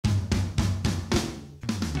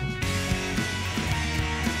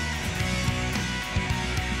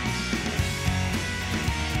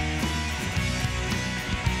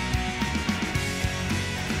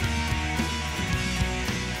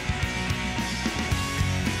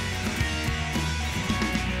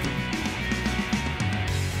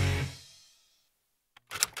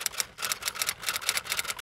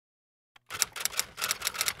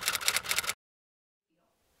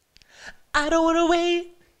I don't want to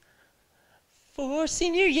wait for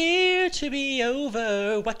senior year to be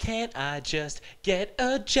over. Why can't I just get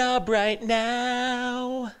a job right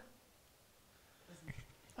now?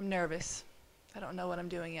 I'm nervous. I don't know what I'm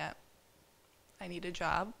doing yet. I need a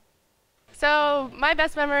job. So my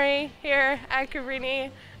best memory here at Cabrini,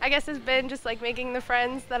 I guess, has been just like making the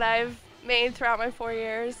friends that I've made throughout my 4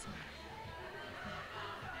 years.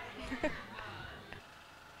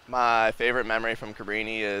 My favorite memory from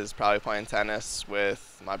Cabrini is probably playing tennis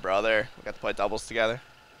with my brother. We got to play doubles together.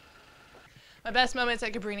 My best moments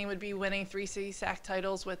at Cabrini would be winning 3 city SAC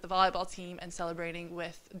titles with the volleyball team and celebrating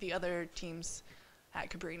with the other teams at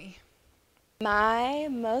Cabrini. My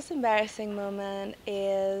most embarrassing moment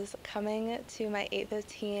is coming to my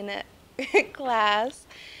 8:15 class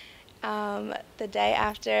the day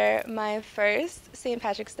after my first St.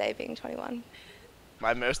 Patrick's Day, being 21.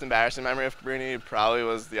 My most embarrassing memory of Cabrini probably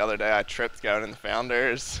was the other day I tripped going in the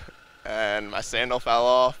Founders and my sandal fell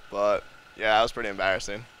off, but yeah, that was pretty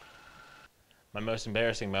embarrassing. My most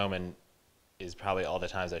embarrassing moment is probably all the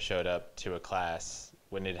times I showed up to a class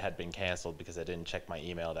when it had been canceled because I didn't check my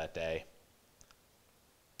email that day.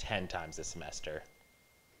 10 times this semester.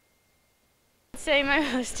 I'd say my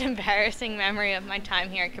most embarrassing memory of my time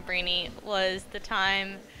here at Cabrini was the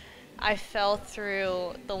time I fell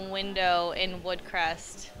through the window in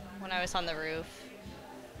Woodcrest when I was on the roof.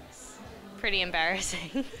 It's pretty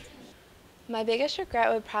embarrassing. My biggest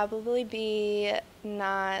regret would probably be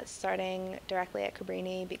not starting directly at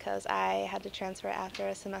Cabrini because I had to transfer after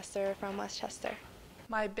a semester from Westchester.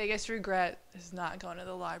 My biggest regret is not going to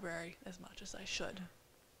the library as much as I should.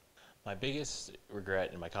 My biggest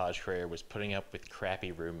regret in my college career was putting up with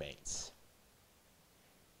crappy roommates.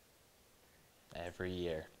 Every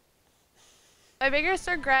year. My biggest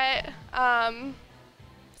regret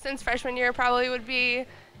since freshman year probably would be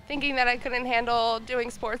thinking that I couldn't handle doing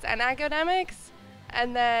sports and academics,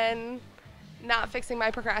 and then not fixing my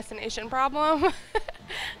procrastination problem.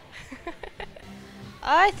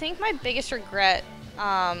 I think my biggest regret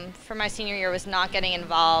for my senior year was not getting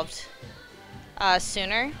involved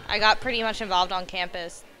sooner. I got pretty much involved on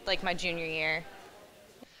campus like my junior year.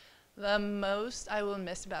 The most I will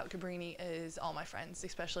miss about Cabrini is all my friends,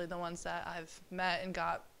 especially the ones that I've met and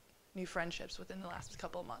got new friendships within the last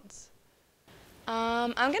couple of months.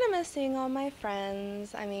 I'm gonna miss seeing all my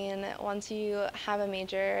friends. I mean, once you have a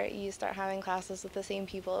major, you start having classes with the same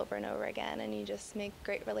people over and over again, and you just make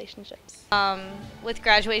great relationships. With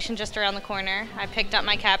graduation just around the corner, I picked up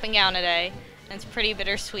my cap and gown today, and it's pretty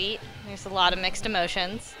bittersweet. There's a lot of mixed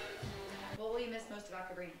emotions. What will you miss most about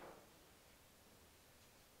Cabrini?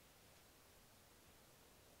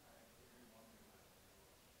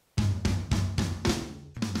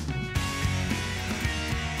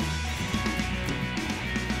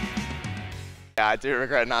 Yeah, I do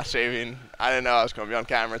regret not shaving. I didn't know I was going to be on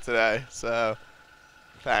camera today, so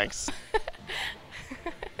thanks.